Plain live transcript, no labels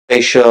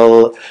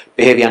facial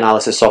behavior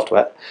analysis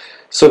software.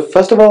 So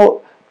first of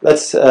all,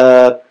 let's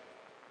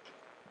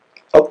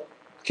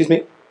excuse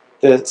me,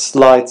 the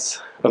slides.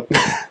 Oh.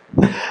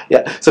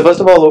 Yeah. So first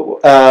of all,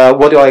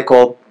 what do I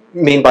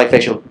mean by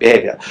facial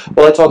behavior?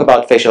 Well, I talk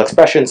about facial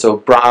expression, so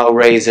brow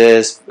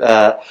raises,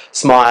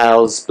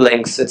 smiles,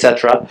 blinks,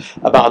 etc.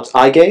 About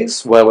eye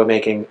gaze, where we're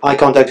making eye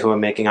contact, who we're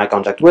making eye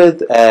contact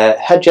with,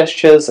 head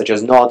gestures such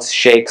as nods,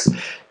 shakes,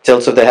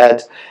 tilts of the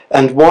head,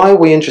 and why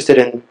are we interested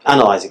in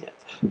analyzing it?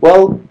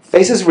 Well,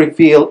 faces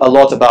reveal a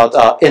lot about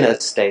our inner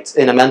states,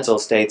 inner mental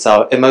states,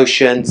 our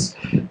emotions.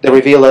 They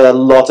reveal a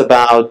lot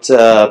about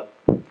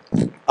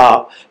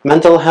our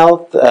mental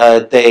health.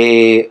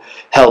 They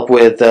help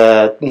with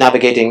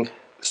navigating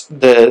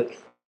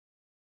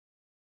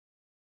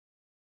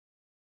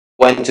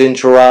when to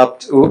interrupt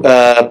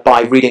by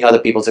reading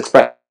other people's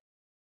expressions.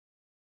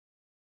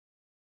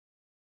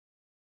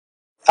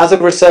 As a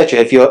researcher,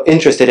 if you're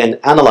interested in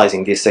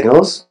analyzing these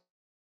signals,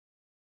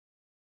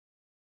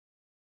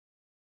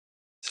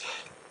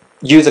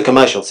 use a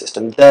commercial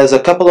system. There's a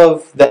couple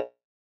of that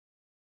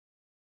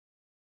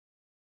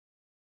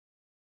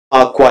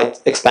are quite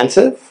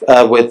expensive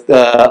with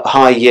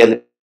high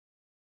yearly,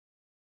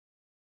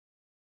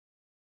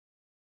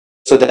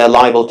 so they're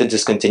liable to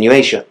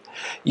discontinuation.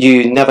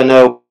 You never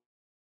know,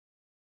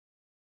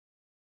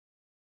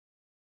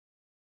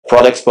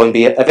 products won't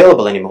be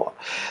available anymore.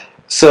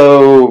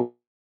 So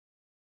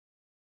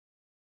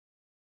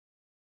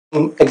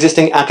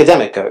existing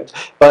academic code,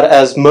 but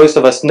as most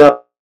of us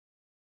know,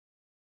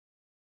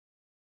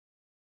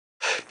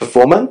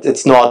 performant,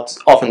 it's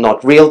often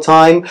not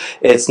real-time,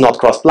 it's not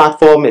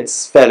cross-platform,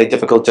 it's fairly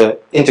difficult to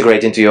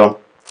integrate into your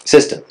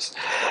systems.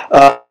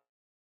 All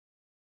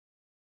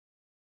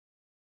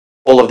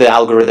of the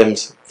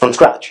algorithms from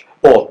scratch,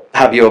 or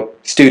have your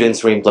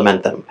students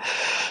re-implement them.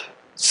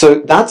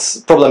 So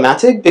that's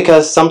problematic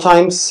because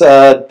sometimes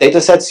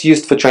data sets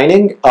used for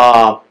training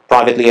are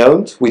privately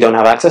owned, we don't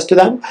have access to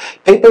them.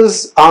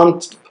 Papers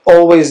aren't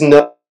always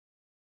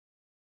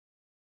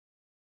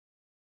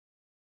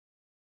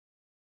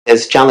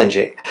as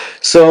challenging.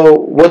 So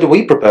what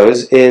we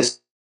propose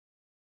is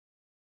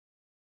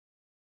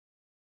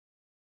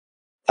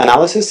an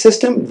analysis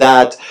system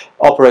that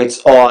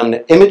operates on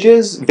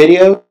images,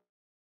 video,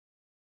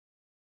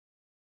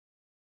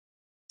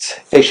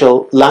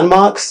 facial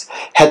landmarks,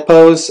 head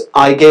pose,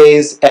 eye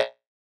gaze.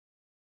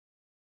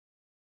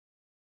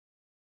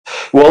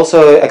 We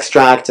also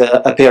extract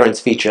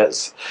appearance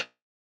features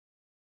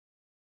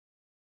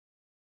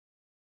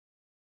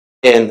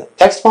in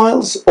text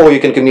files, or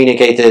you can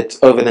communicate it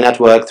over the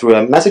network through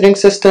a messaging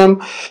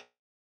system,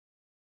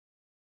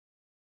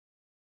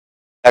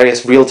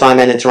 various real-time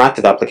and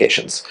interactive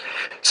applications.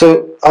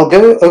 So I'll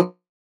go over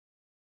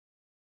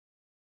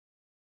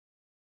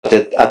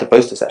it at the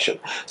poster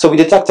session. So we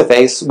detect a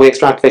face, we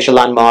extract facial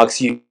landmarks,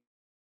 the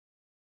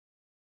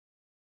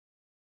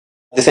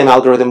same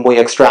algorithm, we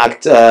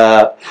extract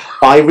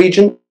eye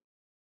region,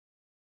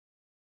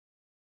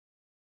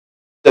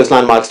 those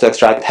landmarks to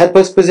extract head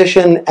pose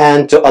position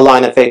and to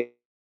align a face.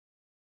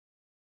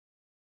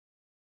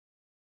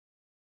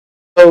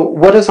 So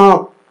what does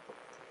our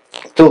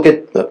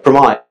toolkit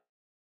provide?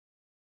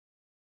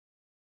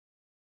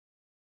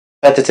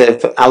 Repetitive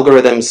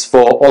algorithms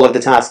for all of the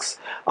tasks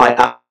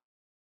I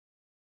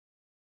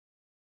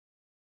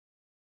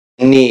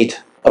need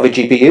of a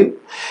GPU.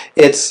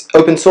 It's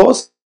open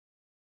source.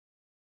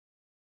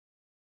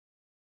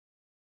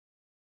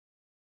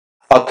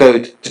 Our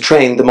code to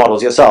train the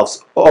models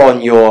yourselves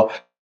on your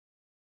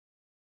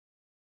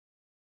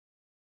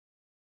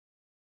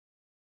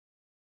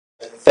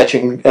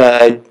fetching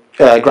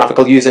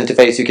graphical user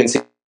interface. You can see.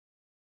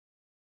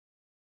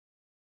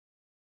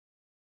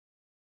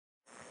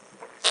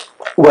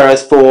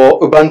 Whereas for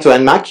Ubuntu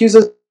and Mac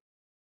users,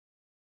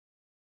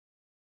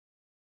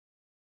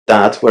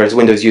 whereas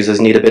Windows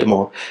users need a bit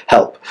more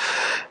help.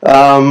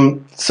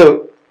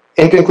 So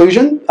in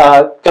conclusion,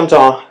 come to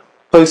our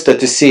poster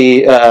to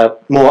see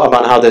more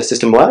about how the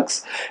system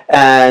works.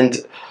 And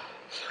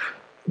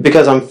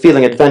because I'm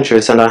feeling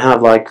adventurous and I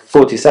have like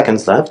 40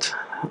 seconds left,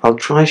 I'll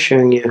try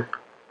showing you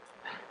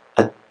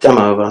a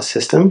demo of our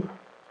system.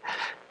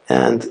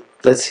 And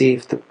let's see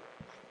if the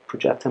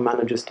projector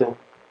manages to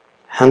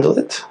handle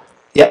it.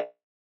 Yep.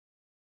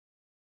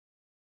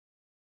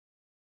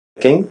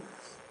 Okay.